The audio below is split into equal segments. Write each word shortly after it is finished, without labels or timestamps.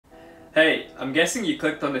Hey, I'm guessing you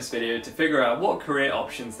clicked on this video to figure out what career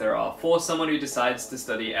options there are for someone who decides to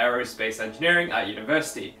study aerospace engineering at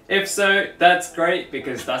university. If so, that's great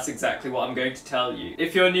because that's exactly what I'm going to tell you.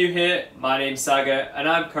 If you're new here, my name's Saga and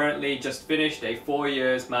I've currently just finished a 4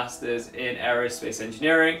 years Masters in Aerospace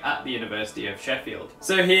Engineering at the University of Sheffield.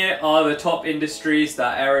 So here are the top industries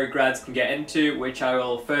that aero grads can get into, which I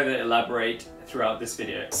will further elaborate throughout this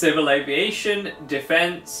video. Civil aviation,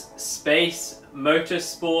 defense, space,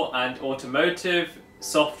 motorsport and automotive,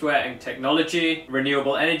 software and technology,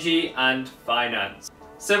 renewable energy, and finance.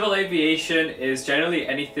 Civil aviation is generally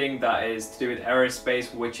anything that is to do with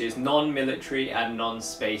aerospace which is non-military and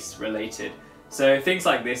non-space related. So things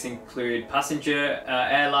like this include passenger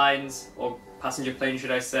airlines, or passenger planes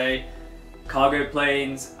should I say, cargo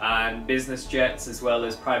planes and business jets, as well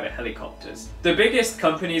as private helicopters. The biggest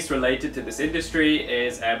companies related to this industry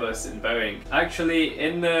is Airbus and Boeing. Actually,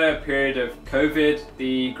 in the period of COVID,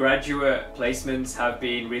 the graduate placements have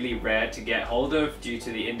been really rare to get hold of due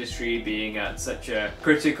to the industry being at such a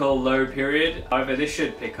critical low period. However, this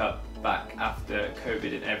should pick up back after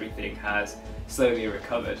COVID and everything has slowly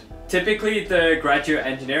recovered. Typically, the graduate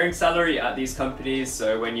engineering salary at these companies,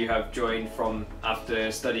 so when you have joined from after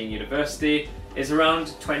studying university, is around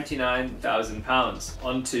 £29,000.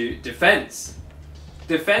 On to defence.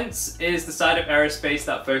 Defence is the side of aerospace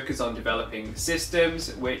that focus on developing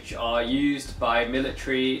systems which are used by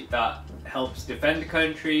military that helps defend the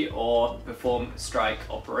country or perform strike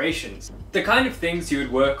operations. The kind of things you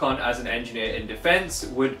would work on as an engineer in defense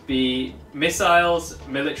would be missiles,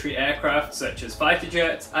 military aircraft such as fighter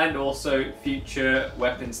jets, and also future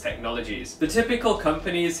weapons technologies. The typical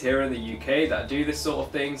companies here in the UK that do this sort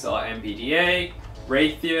of things are MBDA,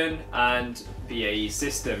 Raytheon, and BAE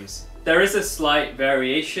Systems. There is a slight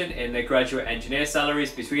variation in the graduate engineer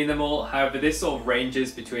salaries between them all, however this sort of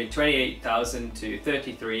ranges between £28,000 to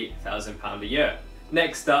 £33,000 a year.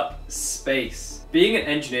 Next up, space. Being an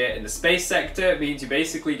engineer in the space sector means you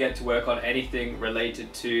basically get to work on anything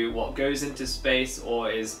related to what goes into space or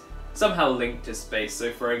is somehow linked to space.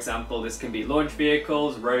 So for example, this can be launch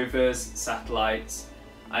vehicles, rovers, satellites,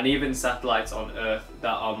 and even satellites on Earth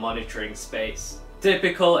that are monitoring space.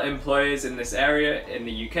 Typical employers in this area in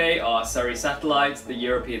the UK are Surrey Satellites, the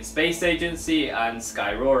European Space Agency, and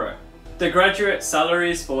Skyrora. The graduate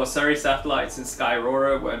salaries for Surrey Satellites and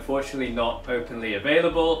Skyrora were unfortunately not openly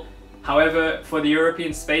available. However, for the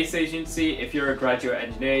European Space Agency, if you're a graduate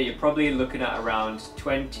engineer, you're probably looking at around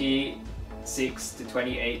 £26,000 to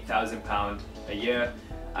 £28,000 a year.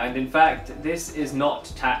 And in fact, this is not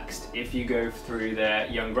taxed if you go through their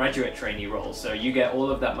young graduate trainee role, so you get all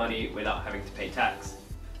of that money without having to pay tax.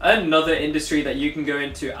 Another industry that you can go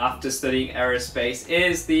into after studying aerospace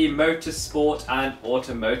is the motorsport and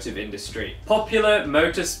automotive industry. Popular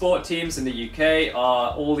motorsport teams in the UK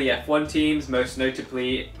are all the F1 teams, most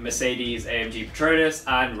notably Mercedes, AMG Petronas,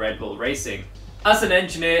 and Red Bull Racing. As an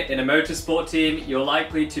engineer in a motorsport team, you're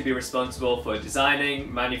likely to be responsible for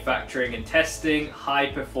designing, manufacturing and testing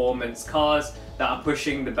high-performance cars that are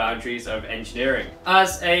pushing the boundaries of engineering.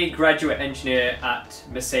 As a graduate engineer at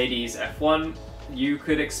Mercedes F1, you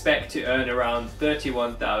could expect to earn around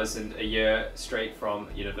 £31,000 a year straight from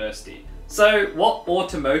university. So what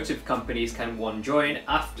automotive companies can one join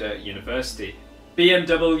after university?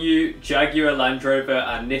 BMW, Jaguar Land Rover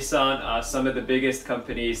and Nissan are some of the biggest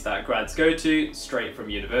companies that grads go to straight from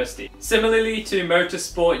university. Similarly to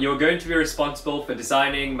motorsport, you're going to be responsible for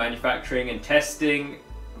designing, manufacturing and testing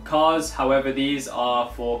cars. However, these are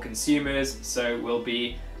for consumers, so will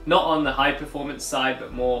be not on the high performance side,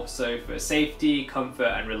 but more so for safety,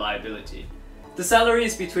 comfort and reliability. The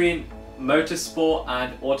salaries between motorsport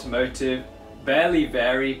and automotive barely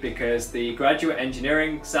vary because the graduate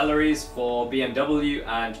engineering salaries for BMW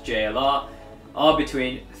and JLR are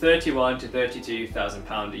between £31,000 to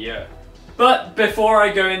 £32,000 a year. But before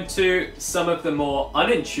I go into some of the more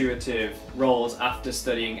unintuitive roles after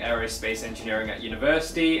studying aerospace engineering at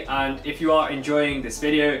university, and if you are enjoying this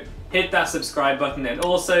video, hit that subscribe button and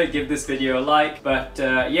also give this video a like. But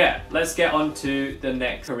yeah, let's get on to the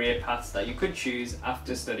next career paths that you could choose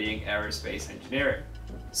after studying aerospace engineering.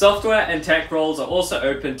 Software and tech roles are also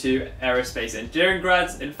open to aerospace engineering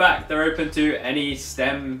grads. In fact, they're open to any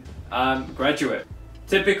STEM graduate.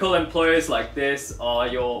 Typical employers like this are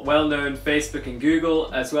your well-known Facebook and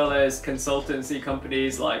Google, as well as consultancy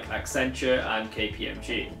companies like Accenture and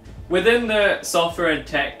KPMG. Within the software and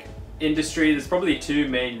tech industry, there's probably two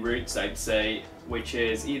main routes I'd say, which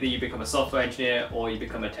is either you become a software engineer or you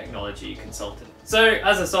become a technology consultant. So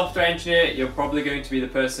as a software engineer, you're probably going to be the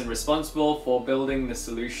person responsible for building the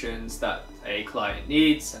solutions that a client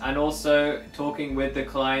needs, and also talking with the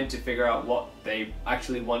client to figure out what they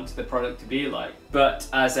actually want the product to be like. But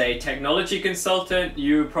as a technology consultant,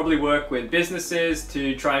 you probably work with businesses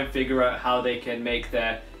to try and figure out how they can make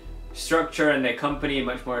their structure and their company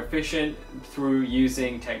much more efficient through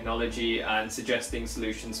using technology and suggesting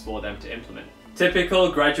solutions for them to implement.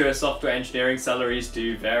 Typical graduate software engineering salaries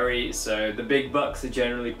do vary, so the big bucks are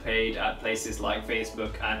generally paid at places like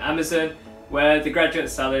Facebook and Amazon, where the graduate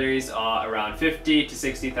salaries are around £50,000 to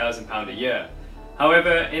 £60,000 a year.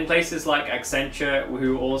 However, in places like Accenture,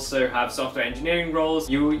 who also have software engineering roles,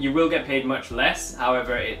 you will get paid much less.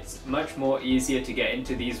 However, it's much more easier to get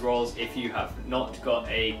into these roles if you have not got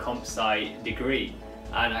a comp sci degree,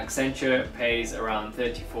 and Accenture pays around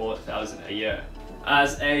 £34,000 a year.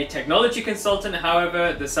 As a technology consultant,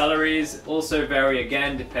 however, the salaries also vary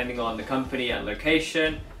again depending on the company and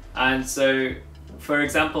location, and so for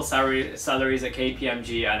example, salaries at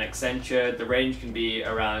KPMG and Accenture, the range can be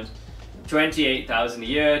around £28,000 a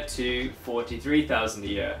year to £43,000 a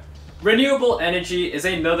year. Renewable energy is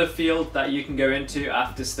another field that you can go into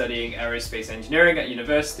after studying aerospace engineering at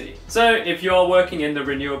university. So if you're working in the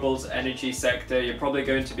renewables energy sector, you're probably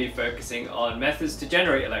going to be focusing on methods to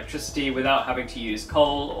generate electricity without having to use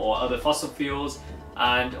coal or other fossil fuels,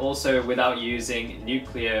 and also without using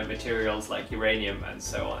nuclear materials like uranium and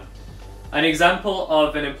so on. An example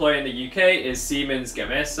of an employer in the UK is Siemens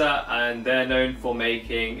Gamesa, and they're known for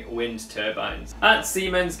making wind turbines. At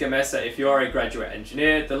Siemens Gamesa, if you're a graduate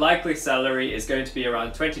engineer, the likely salary is going to be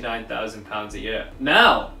around £29,000 a year.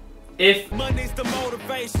 Now, if money's the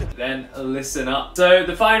motivation, then listen up. So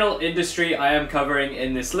the final industry I am covering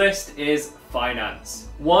in this list is finance.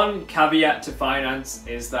 One caveat to finance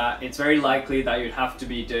is that it's very likely that you'd have to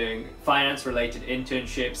be doing finance related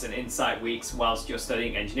internships and insight weeks whilst you're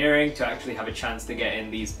studying engineering to actually have a chance to get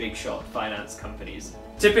in these big shot finance companies.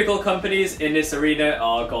 Typical companies in this arena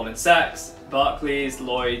are Goldman Sachs, Barclays,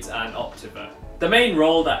 Lloyds and Optiva. The main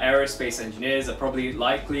role that aerospace engineers are probably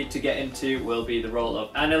likely to get into will be the role of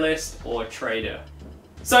analyst or trader.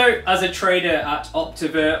 So as a trader at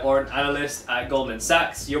Optiva or an analyst at Goldman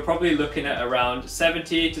Sachs, you're probably looking at around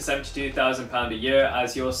 £70,000 to £72,000 a year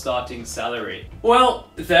as your starting salary.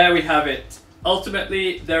 Well, there we have it.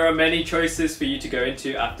 Ultimately, there are many choices for you to go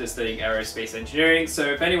into after studying aerospace engineering, so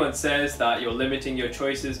if anyone says that you're limiting your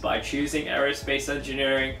choices by choosing aerospace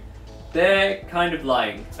engineering, they're kind of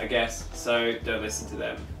lying, I guess, so don't listen to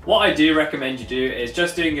them. What I do recommend you do is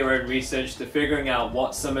just doing your own research to figuring out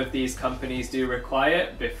what some of these companies do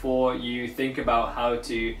require before you think about how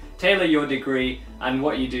to tailor your degree and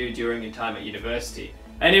what you do during your time at university.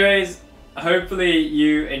 Anyways, hopefully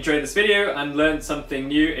you enjoyed this video and learned something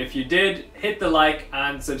new. If you did, hit the like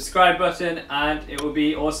and subscribe button, and it would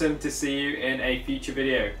be awesome to see you in a future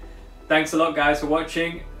video. Thanks a lot guys for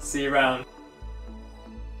watching, see you around.